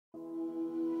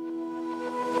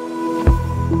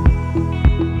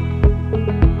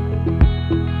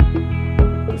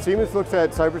Siemens looks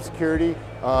at cybersecurity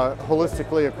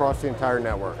holistically across the entire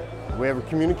network. We have a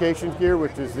communications gear,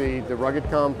 which is the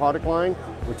Ruggedcom product line,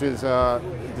 which is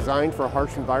designed for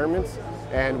harsh environments.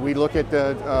 And we look at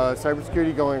the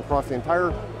cybersecurity going across the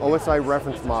entire OSI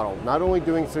reference model, not only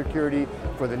doing security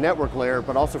for the network layer,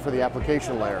 but also for the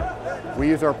application layer. We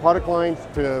use our product line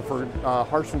for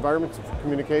harsh environments for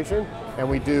communication, and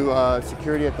we do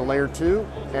security at the layer 2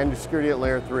 and security at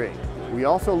layer 3. We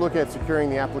also look at securing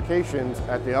the applications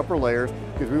at the upper layers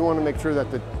because we want to make sure that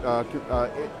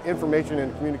the information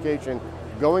and communication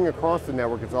going across the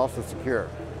network is also secure.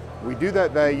 We do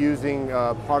that by using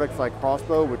products like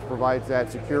Crossbow, which provides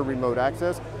that secure remote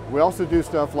access. We also do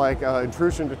stuff like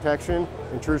intrusion detection,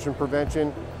 intrusion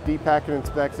prevention, deep packet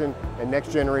inspection, and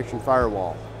next generation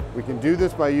firewall. We can do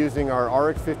this by using our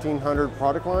RX 1500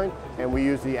 product line, and we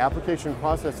use the application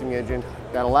processing engine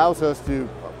that allows us to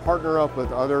partner up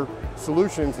with other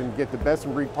solutions and get the best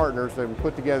in breed partners that we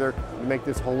put together to make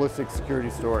this holistic security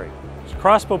story.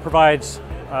 Crossbow provides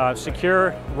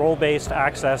secure role-based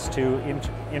access to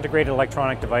integrated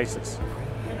electronic devices.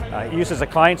 It uses a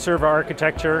client-server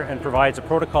architecture and provides a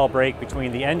protocol break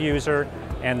between the end user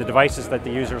and the devices that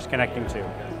the user is connecting to.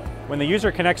 When the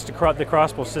user connects to the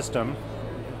Crossbow system,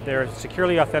 they're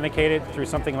securely authenticated through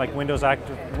something like Windows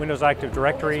Active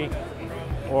Directory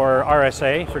or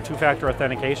RSA for two-factor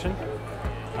authentication.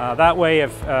 That way,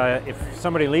 if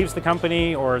somebody leaves the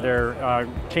company or they're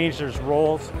changes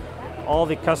roles, all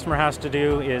the customer has to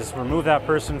do is remove that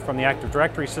person from the Active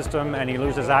Directory system and he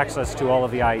loses access to all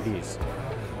of the IDs.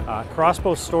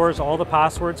 Crossbow stores all the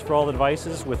passwords for all the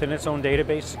devices within its own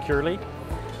database securely,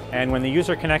 and when the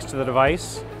user connects to the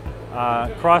device,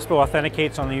 Crossbow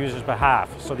authenticates on the user's behalf,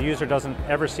 so the user doesn't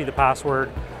ever see the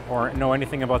password or know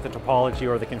anything about the topology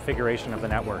or the configuration of the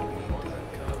network.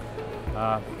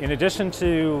 In addition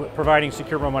to providing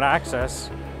secure remote access,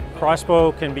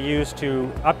 Crossbow can be used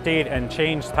to update and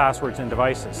change passwords in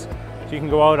devices. So you can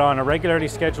go out on a regularly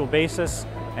scheduled basis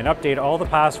and update all the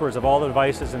passwords of all the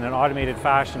devices in an automated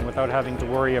fashion without having to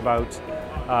worry about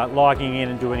logging in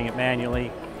and doing it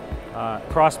manually.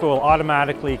 Crossbow will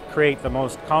automatically create the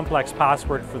most complex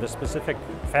password for the specific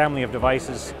family of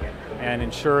devices and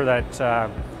ensure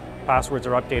that passwords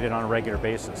are updated on a regular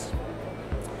basis.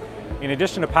 In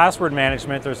addition to password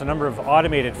management, there's a number of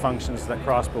automated functions that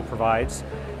Crossbow provides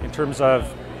in terms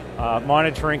of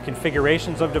monitoring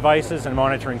configurations of devices and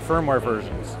monitoring firmware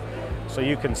versions. So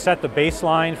you can set the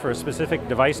baseline for a specific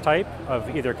device type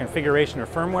of either configuration or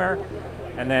firmware,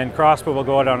 and then Crossbow will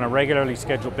go out on a regularly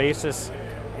scheduled basis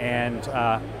and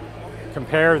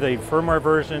compare the firmware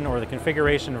version or the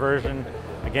configuration version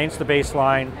against the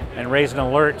baseline and raise an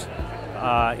alert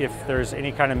if there's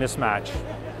any kind of mismatch.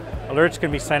 Alerts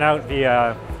can be sent out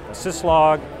via a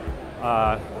syslog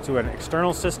to an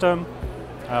external system.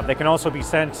 They can also be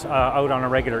sent out on a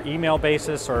regular email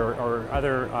basis or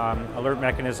other alert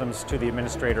mechanisms to the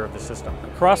administrator of the system.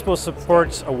 Crossbow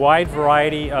supports a wide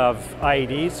variety of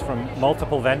IEDs from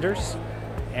multiple vendors,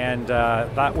 and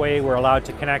that way we're allowed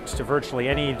to connect to virtually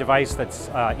any device that's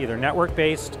either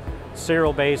network-based,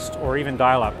 serial-based, or even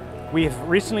dial-up. We've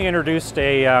recently introduced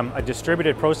a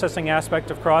distributed processing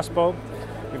aspect of Crossbow.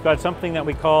 We've got something that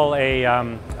we call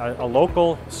a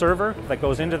local server that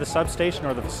goes into the substation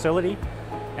or the facility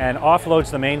and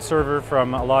offloads the main server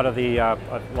from a lot of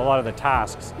the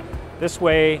tasks. This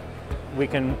way, we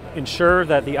can ensure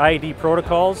that the IED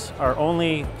protocols are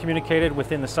only communicated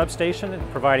within the substation,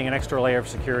 providing an extra layer of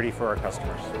security for our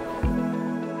customers.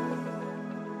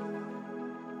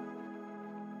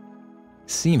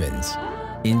 Siemens,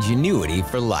 ingenuity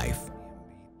for life.